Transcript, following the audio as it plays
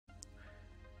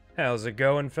How's it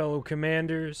going, fellow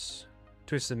commanders?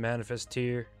 TwistedManifest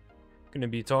here. Gonna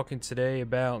be talking today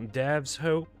about Dav's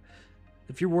Hope.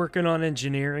 If you're working on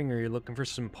engineering or you're looking for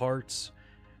some parts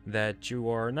that you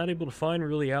are not able to find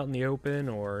really out in the open,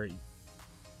 or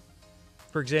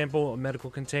for example, a medical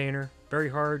container, very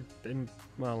hard,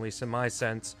 well, at least in my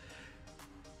sense,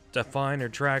 to find or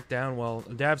track down, well,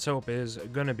 Dav's Hope is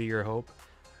gonna be your hope.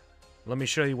 Let me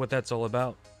show you what that's all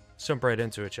about. Let's jump right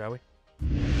into it, shall we?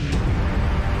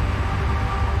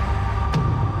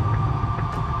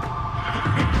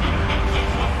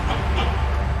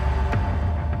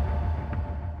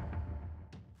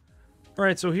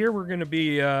 Alright, so here we're going to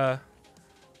be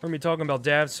talking about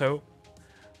Dav's Hope.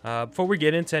 Before we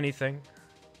get into anything,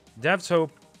 Dav's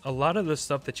Hope, a lot of the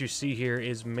stuff that you see here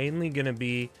is mainly going to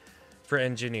be for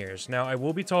engineers. Now, I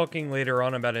will be talking later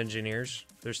on about engineers.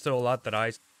 There's still a lot that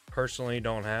I personally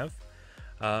don't have.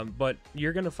 But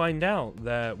you're going to find out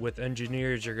that with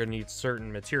engineers, you're going to need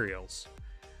certain materials.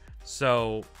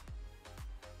 So,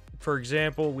 for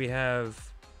example, we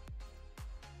have,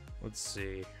 let's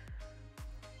see.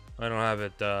 I don't have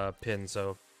it pinned,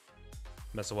 so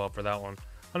mess well for that one.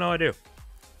 Oh, no, I do.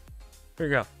 Here we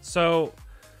go. So,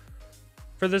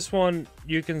 for this one,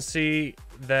 you can see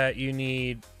that you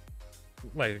need,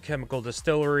 like, a chemical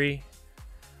distillery,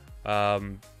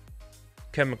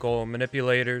 chemical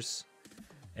manipulators,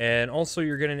 and also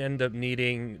you're going to end up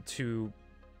needing to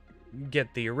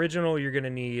get the original, you're going to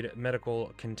need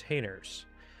medical containers.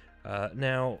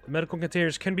 Now, medical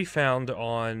containers can be found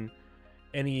on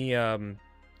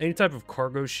any type of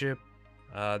cargo ship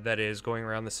that is going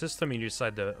around the system. You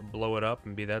decide to blow it up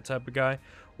and be that type of guy,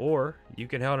 or you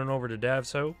can head on over to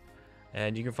Dav's Hope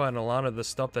and you can find a lot of the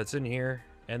stuff that's in here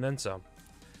and then some.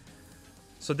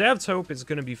 So Dav's Hope is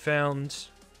going to be found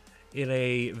in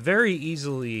a very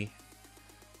easily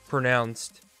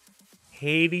pronounced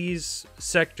Hades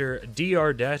sector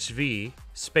DR-V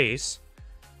space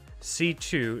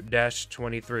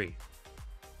C2-23.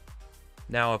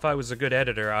 Now, if I was a good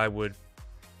editor, I would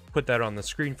put that on the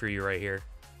screen for you right here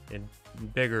in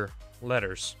bigger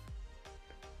letters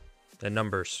and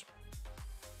numbers,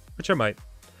 which I might.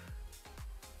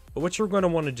 But what you're going to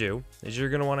want to do is you're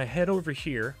going to want to head over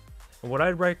here, and what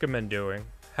I'd recommend doing,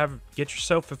 get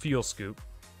yourself a fuel scoop,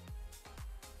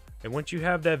 and once you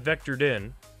have that vectored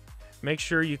in, make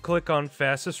sure you click on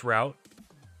fastest route.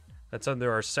 That's under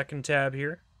our second tab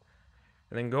here,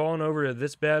 and then go on over to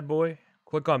this bad boy,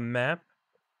 click on map.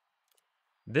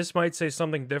 This might say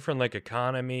something different like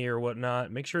economy or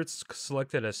whatnot. Make sure it's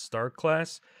selected as start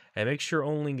class, and make sure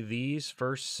only these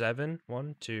first 7,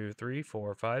 1, 2, 3,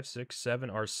 4, 5, 6, 7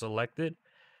 are selected,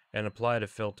 and apply to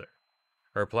filter,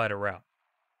 or apply to route.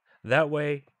 That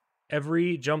way,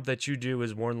 every jump that you do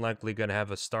is more than likely going to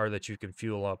have a star that you can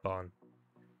fuel up on.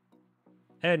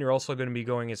 And you're also going to be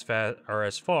going as fast or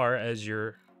as far as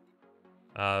your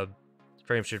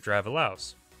frameshift drive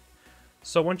allows.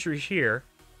 So once you're here,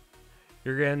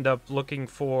 you're going to end up looking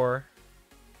for,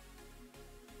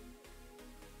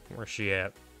 where's she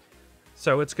at?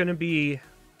 So it's going to be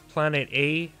planet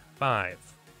A5.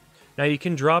 Now you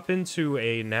can drop into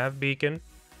a nav beacon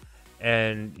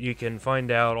and you can find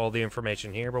out all the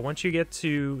information here. But once you get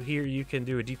to here, you can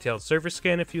do a detailed surface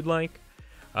scan if you'd like.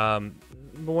 But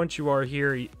once you are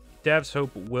here, Dav's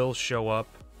Hope will show up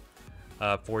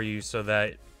for you so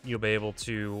that you'll be able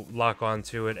to lock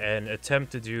onto it and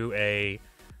attempt to do a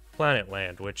planet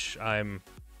land, which I'm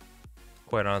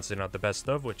quite honestly not the best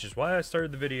of, which is why I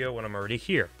started the video when I'm already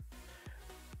here.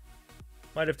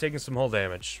 Might have taken some hull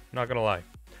damage, not gonna lie.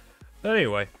 But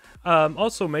anyway,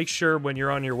 also make sure when you're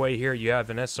on your way here you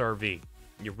have an SRV.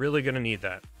 You're really gonna need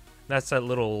that. That's that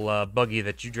little buggy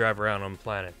that you drive around on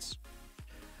planets.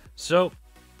 So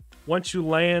once you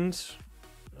land,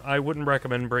 I wouldn't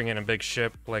recommend bringing a big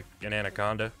ship like an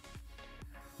Anaconda.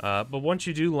 But once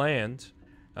you do land,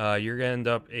 you're going to end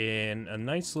up in a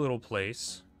nice little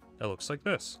place that looks like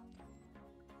this.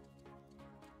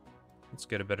 Let's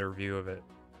get a better view of it.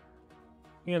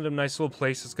 You end up in a nice little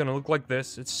place. It's going to look like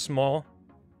this. It's small.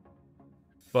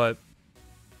 But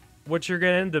what you're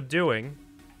going to end up doing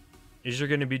is you're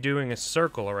going to be doing a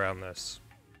circle around this.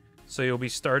 So you'll be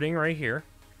starting right here.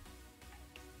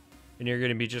 And you're going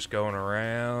to be just going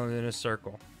around in a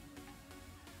circle.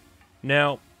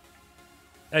 Now,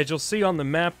 as you'll see on the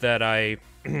map that I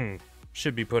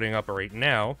should be putting up right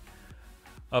now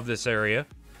of this area,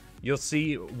 you'll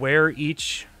see where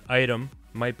each item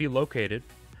might be located,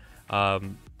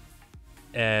 and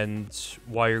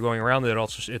while you're going around it,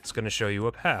 also it's going to show you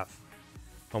a path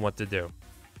on what to do.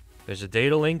 There's a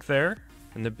data link there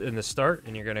in the start,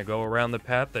 and you're going to go around the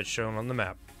path that's shown on the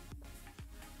map.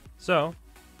 So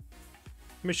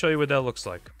let me show you what that looks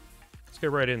like. let's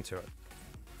get right into it.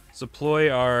 Let's deploy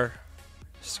our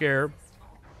Scarab.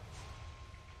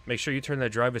 Make sure you turn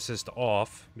that drive assist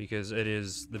off, because it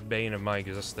is the bane of my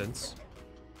existence.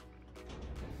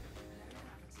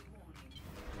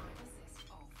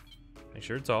 Make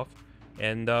sure it's off.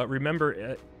 And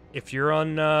remember, if you're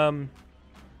on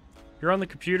the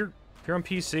computer, if you're on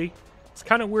PC, it's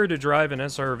kind of weird to drive an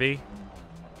SRV.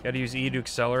 Gotta use E to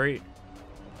accelerate.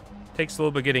 Takes a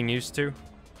little bit getting used to.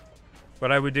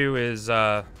 What I would do is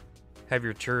have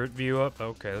your turret view up.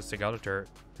 Okay, let's take out a turret.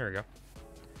 There we go.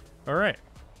 Alright.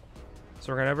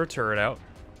 So we're gonna have our turret out.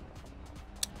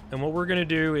 And what we're gonna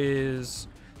do is,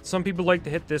 some people like to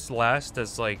hit this last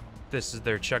as like this is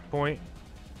their checkpoint.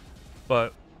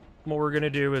 But what we're gonna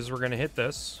do is we're gonna hit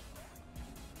this.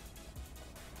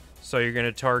 So you're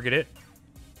gonna target it.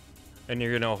 And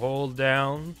you're gonna hold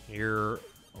down your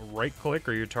right click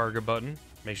or your target button.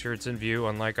 Make sure it's in view,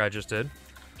 unlike I just did.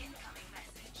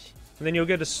 And then you'll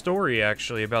get a story,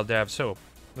 actually, about Dav's Hope.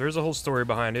 There's a whole story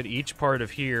behind it. Each part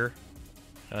of here,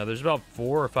 there's about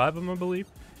 4 or 5 of them, I believe.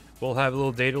 We'll have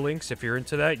little data links. If you're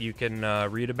into that, you can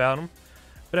read about them.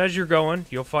 But as you're going,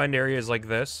 you'll find areas like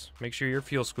this. Make sure your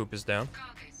fuel scoop is down.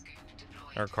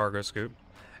 Or cargo scoop.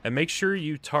 And make sure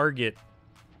you target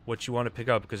what you want to pick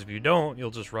up, because if you don't, you'll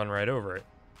just run right over it.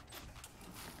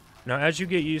 Now, as you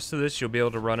get used to this, you'll be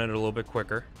able to run it a little bit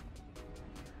quicker.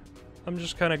 I'm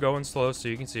just kind of going slow so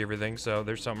you can see everything. So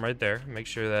there's something right there. Make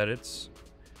sure that it's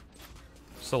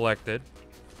selected.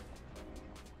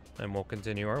 And we'll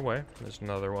continue our way. There's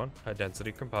another one. High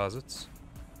density composites.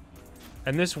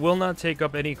 And this will not take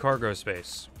up any cargo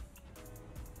space.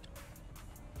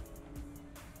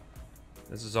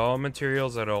 This is all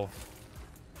materials that'll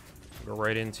go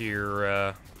right into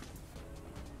your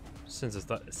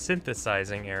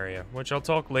synthesizing area, which I'll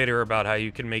talk later about how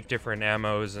you can make different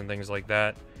ammos and things like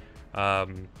that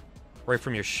right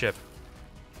from your ship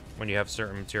when you have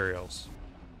certain materials.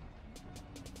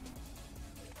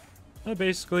 Well,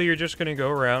 basically, you're just going to go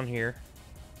around here,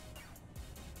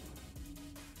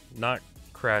 not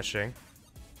crashing.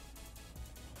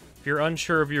 If you're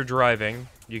unsure of your driving,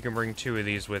 you can bring 2 of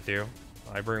these with you.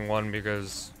 I bring 1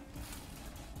 because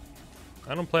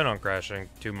I don't plan on crashing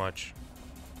too much.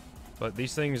 But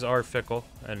these things are fickle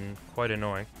and quite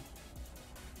annoying.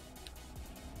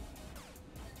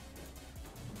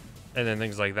 And then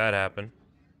things like that happen.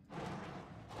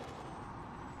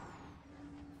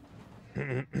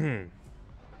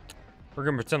 We're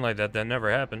gonna pretend like that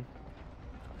never happened.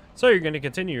 So you're gonna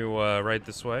continue right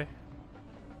this way.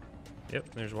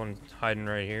 Yep, there's one hiding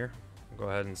right here. Go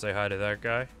ahead and say hi to that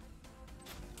guy.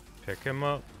 Pick him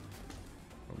up.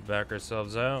 We'll back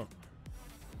ourselves out.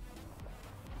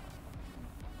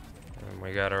 And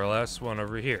we got our last one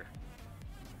over here.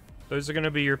 Those are going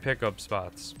to be your pickup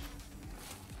spots.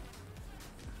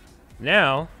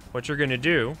 Now, what you're going to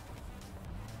do,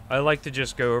 I like to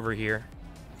just go over here.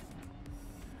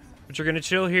 But you're going to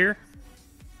chill here.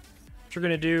 What you're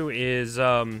going to do is,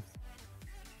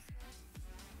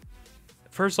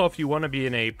 first off, you want to be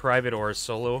in a private or a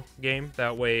solo game.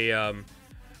 That way,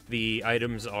 the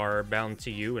items are bound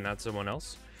to you and not someone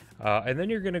else. And then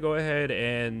you're going to go ahead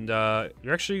and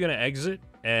you're actually going to exit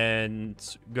and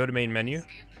go to main menu.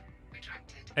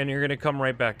 And you're going to come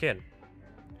right back in.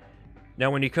 Now,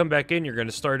 when you come back in, you're going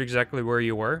to start exactly where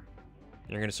you were.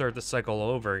 You're going to start the cycle all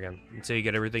over again until you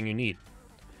get everything you need.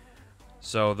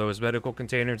 So those medical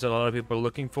containers that a lot of people are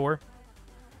looking for,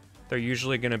 they're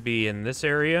usually going to be in this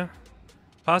area.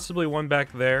 Possibly one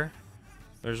back there.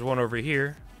 There's one over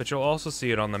here. But you'll also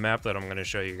see it on the map that I'm going to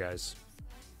show you guys.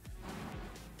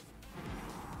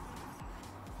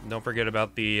 Don't forget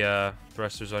about the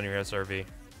thrusters on your SRV.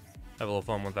 Have a little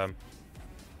fun with them.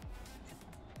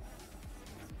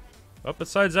 But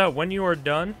besides that, when you are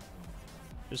done,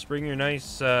 just bring your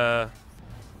nice little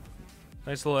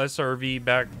SRV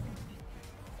back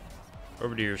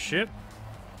over to your ship.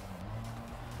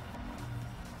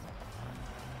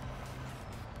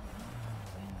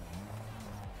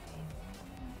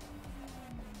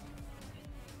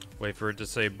 Wait for it to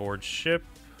say board ship.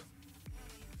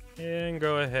 And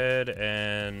go ahead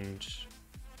and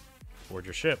board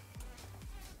your ship.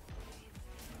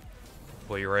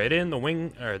 Pull you right in.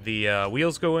 The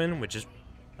wheels go in, which is,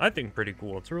 I think, pretty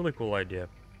cool. It's a really cool idea.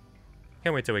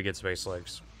 Can't wait till we get space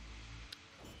legs.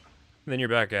 And then you're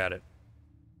back at it.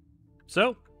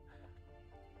 So,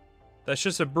 that's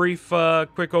just a brief,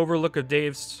 quick overlook of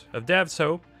Dav's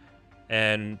Hope,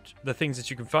 and the things that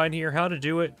you can find here, how to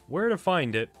do it, where to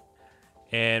find it,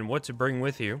 and what to bring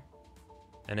with you,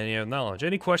 and any other knowledge.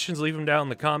 Any questions, leave them down in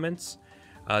the comments.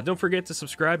 Don't forget to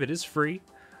subscribe. It is free.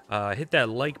 Hit that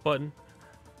like button.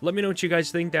 let me know what you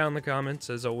guys think down in the comments,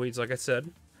 as always, like I said.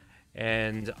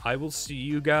 And I will see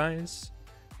you guys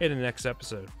in the next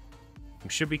episode. We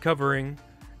should be covering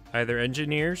either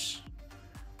engineers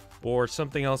or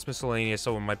something else miscellaneous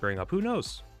someone might bring up. Who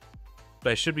knows?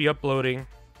 But I should be uploading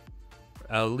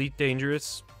Elite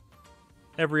Dangerous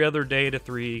every other day to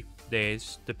 3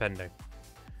 days, depending.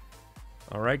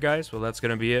 Alright guys, well that's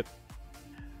going to be it.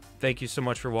 Thank you so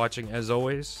much for watching as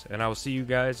always, and I will see you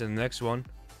guys in the next one.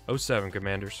 07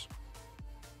 Commanders.